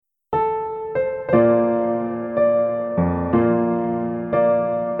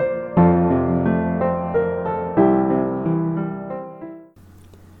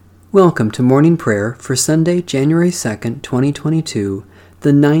Welcome to morning prayer for Sunday, January 2nd, 2022,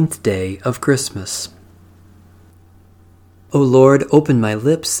 the 9th day of Christmas. O Lord, open my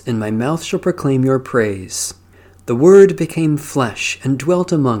lips, and my mouth shall proclaim your praise. The Word became flesh and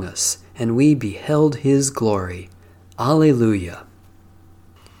dwelt among us, and we beheld his glory. Alleluia.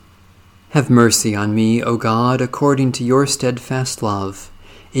 Have mercy on me, O God, according to your steadfast love.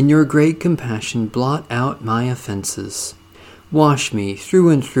 In your great compassion blot out my offenses. Wash me through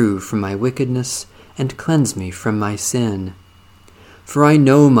and through from my wickedness, and cleanse me from my sin. For I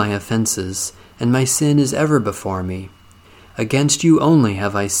know my offenses, and my sin is ever before me. Against you only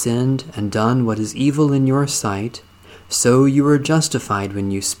have I sinned, and done what is evil in your sight, so you are justified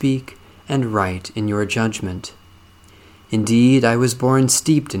when you speak, and right in your judgment. Indeed, I was born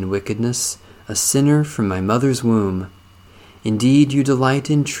steeped in wickedness, a sinner from my mother's womb. Indeed, you delight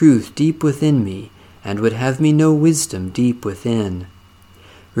in truth deep within me, and would have me know wisdom deep within.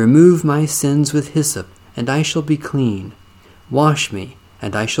 Remove my sins with hyssop, and I shall be clean. Wash me,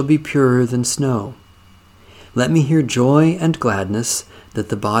 and I shall be purer than snow. Let me hear joy and gladness, that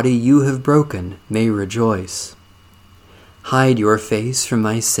the body you have broken may rejoice. Hide your face from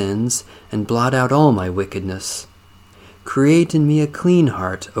my sins, and blot out all my wickedness. Create in me a clean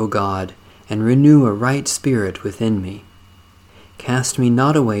heart, O God, and renew a right spirit within me. Cast me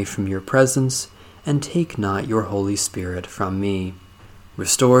not away from your presence, and take not your Holy Spirit from me.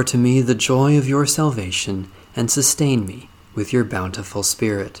 Restore to me the joy of your salvation, and sustain me with your bountiful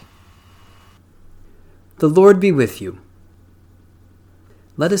Spirit. The Lord be with you.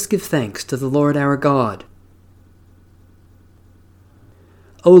 Let us give thanks to the Lord our God.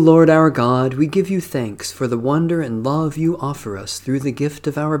 O Lord our God, we give you thanks for the wonder and love you offer us through the gift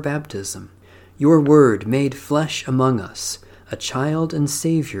of our baptism, your word made flesh among us, a child and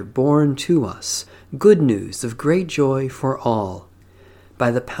Savior born to us, good news of great joy for all.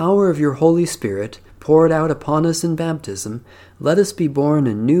 By the power of your Holy Spirit, poured out upon us in baptism, let us be born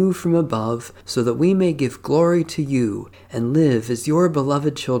anew from above, so that we may give glory to you and live as your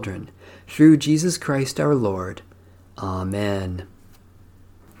beloved children, through Jesus Christ our Lord. Amen.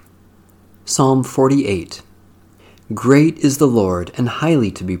 Psalm 48. Great is the Lord, and highly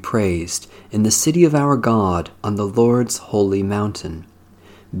to be praised, in the city of our God, on the Lord's holy mountain.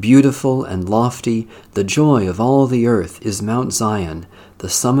 Beautiful and lofty, the joy of all the earth is Mount Zion, the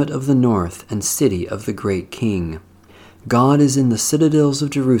summit of the north and city of the great King. God is in the citadels of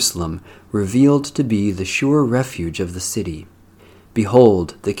Jerusalem, revealed to be the sure refuge of the city.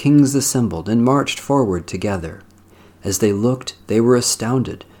 Behold, the kings assembled and marched forward together. As they looked, they were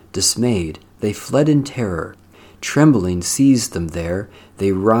astounded, dismayed, they fled in terror. Trembling seized them there,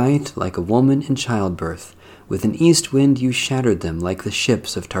 they writhed like a woman in childbirth. With an east wind you shattered them like the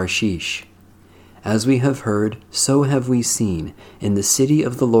ships of Tarshish. As we have heard, so have we seen, in the city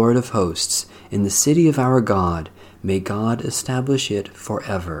of the Lord of hosts, in the city of our God. May God establish it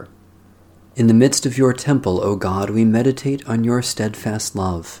forever. In the midst of your temple, O God, we meditate on your steadfast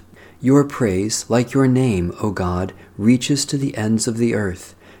love. Your praise, like your name, O God, reaches to the ends of the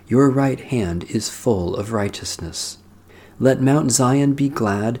earth. Your right hand is full of righteousness. Let Mount Zion be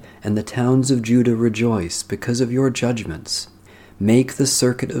glad, and the towns of Judah rejoice because of your judgments. Make the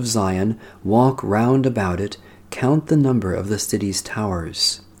circuit of Zion, walk round about it, count the number of the city's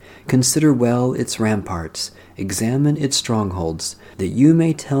towers. Consider well its ramparts, examine its strongholds, that you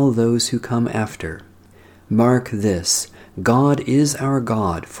may tell those who come after. Mark this, God is our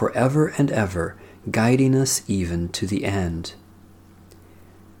God forever and ever, guiding us even to the end.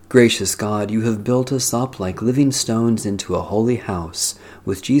 Gracious God, you have built us up like living stones into a holy house,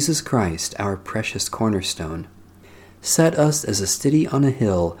 with Jesus Christ, our precious cornerstone. Set us as a city on a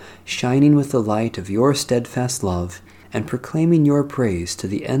hill, shining with the light of your steadfast love, and proclaiming your praise to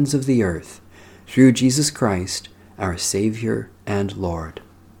the ends of the earth, through Jesus Christ, our Savior and Lord.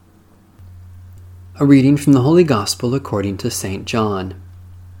 A reading from the Holy Gospel according to St. John.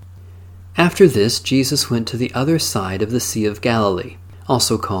 After this, Jesus went to the other side of the Sea of Galilee,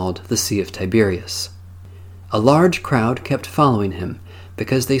 also called the Sea of Tiberias. A large crowd kept following him,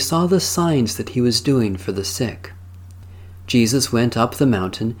 because they saw the signs that he was doing for the sick. Jesus went up the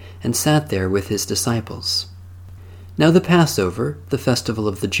mountain and sat there with his disciples. Now the Passover, the festival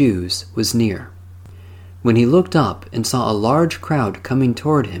of the Jews, was near. When he looked up and saw a large crowd coming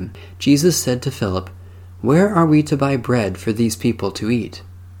toward him, Jesus said to Philip, "Where are we to buy bread for these people to eat?"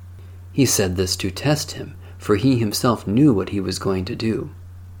 He said this to test him, for he himself knew what he was going to do.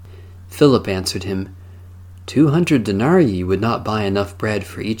 Philip answered him, 200 denarii would not buy enough bread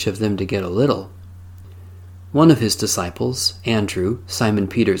for each of them to get a little. One of his disciples, Andrew, Simon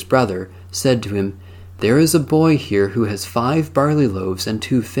Peter's brother, said to him, There is a boy here who has 5 barley loaves and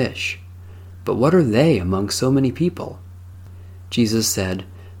 2 fish. But what are they among so many people?" Jesus said,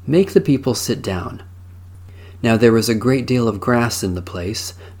 "Make the people sit down." Now there was a great deal of grass in the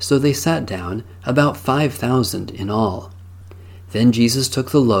place, so they sat down, about 5,000 in all. Then Jesus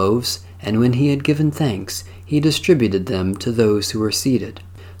took the loaves, and when he had given thanks, he distributed them to those who were seated.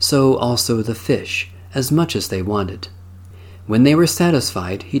 So also the fish, as much as they wanted. When they were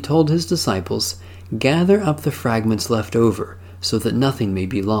satisfied, he told his disciples, "Gather up the fragments left over, so that nothing may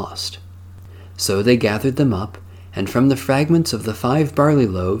be lost." So they gathered them up, and from the fragments of the 5 barley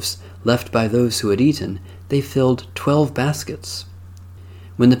loaves, left by those who had eaten, they filled 12 baskets.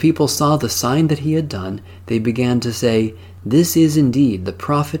 When the people saw the sign that he had done, they began to say, "This is indeed the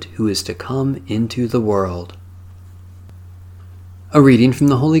prophet who is to come into the world." A reading from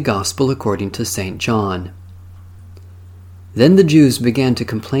the Holy Gospel according to St. John. Then the Jews began to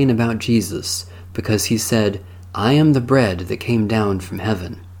complain about Jesus, because he said, "I am the bread that came down from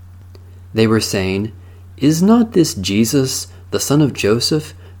heaven." They were saying, "Is not this Jesus, the son of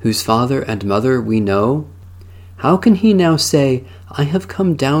Joseph, whose father and mother we know? How can he now say, 'I have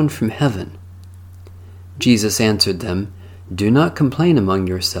come down from heaven'?" Jesus answered them, "Do not complain among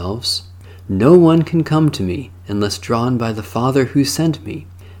yourselves. No one can come to me unless drawn by the Father who sent me,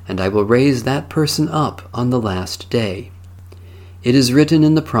 and I will raise that person up on the last day. It is written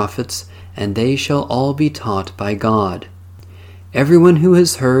in the prophets, and they shall all be taught by God. Everyone who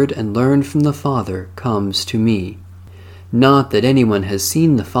has heard and learned from the Father comes to me. Not that anyone has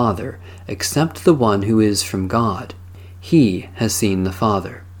seen the Father, except the one who is from God. He has seen the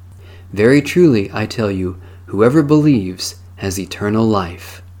Father. Very truly, I tell you, whoever believes has eternal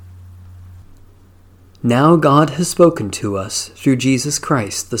life." Now God has spoken to us through Jesus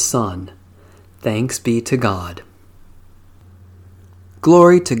Christ the Son. Thanks be to God.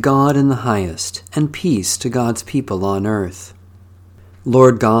 Glory to God in the highest, and peace to God's people on earth.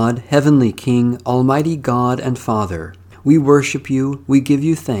 Lord God, heavenly King, almighty God and Father, we worship you, we give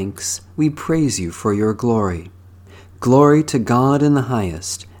you thanks, we praise you for your glory. Glory to God in the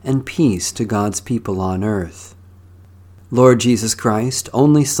highest, and peace to God's people on earth. Lord Jesus Christ,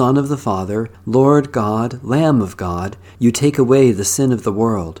 only Son of the Father, Lord God, Lamb of God, you take away the sin of the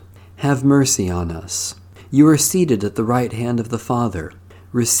world. Have mercy on us. You are seated at the right hand of the Father.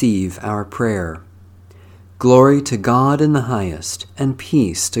 Receive our prayer. Glory to God in the highest, and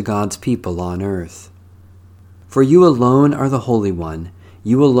peace to God's people on earth. For you alone are the Holy One.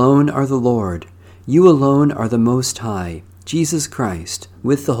 You alone are the Lord. You alone are the Most High, Jesus Christ,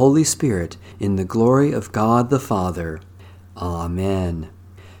 with the Holy Spirit, in the glory of God the Father. Amen.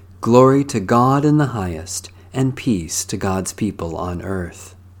 Glory to God in the highest, and peace to God's people on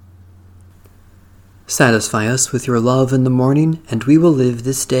earth. Satisfy us with your love in the morning, and we will live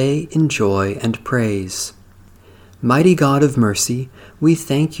this day in joy and praise. Mighty God of mercy, we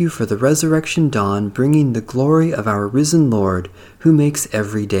thank you for the resurrection dawn bringing the glory of our risen Lord, who makes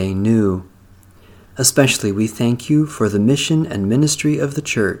every day new. Especially we thank you for the mission and ministry of the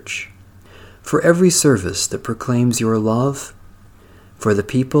Church, for every service that proclaims your love, for the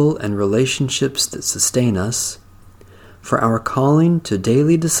people and relationships that sustain us, for our calling to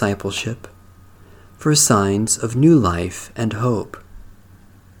daily discipleship, for signs of new life and hope.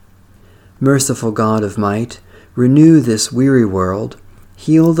 Merciful God of might, renew this weary world,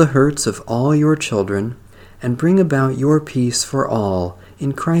 heal the hurts of all your children, and bring about your peace for all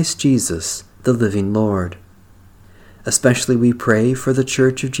in Christ Jesus, the living Lord. Especially we pray for the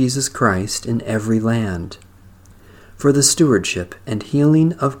Church of Jesus Christ in every land, for the stewardship and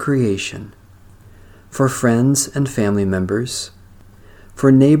healing of creation, for friends and family members,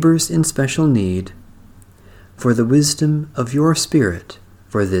 for neighbors in special need, for the wisdom of your Spirit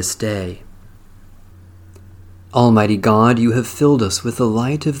for this day. Almighty God, you have filled us with the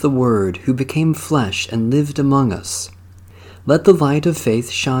light of the Word, who became flesh and lived among us. Let the light of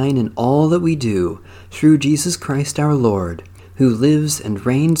faith shine in all that we do, through Jesus Christ our Lord, who lives and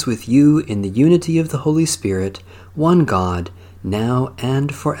reigns with you in the unity of the Holy Spirit, one God, now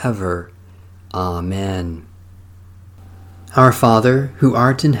and forever. Amen. Our Father, who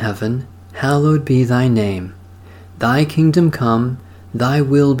art in heaven, hallowed be thy name. Thy kingdom come, thy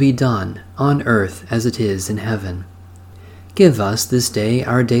will be done, on earth as it is in heaven. Give us this day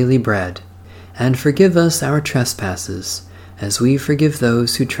our daily bread, and forgive us our trespasses, as we forgive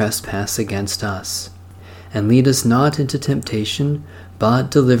those who trespass against us. And lead us not into temptation, but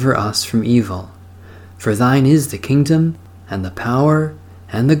deliver us from evil. For thine is the kingdom, and the power,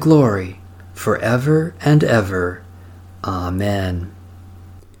 and the glory, forever and ever. Amen.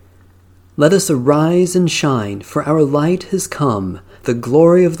 Let us arise and shine, for our light has come. The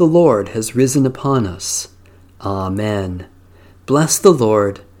glory of the Lord has risen upon us. Amen. Bless the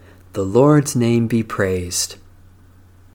Lord. The Lord's name be praised.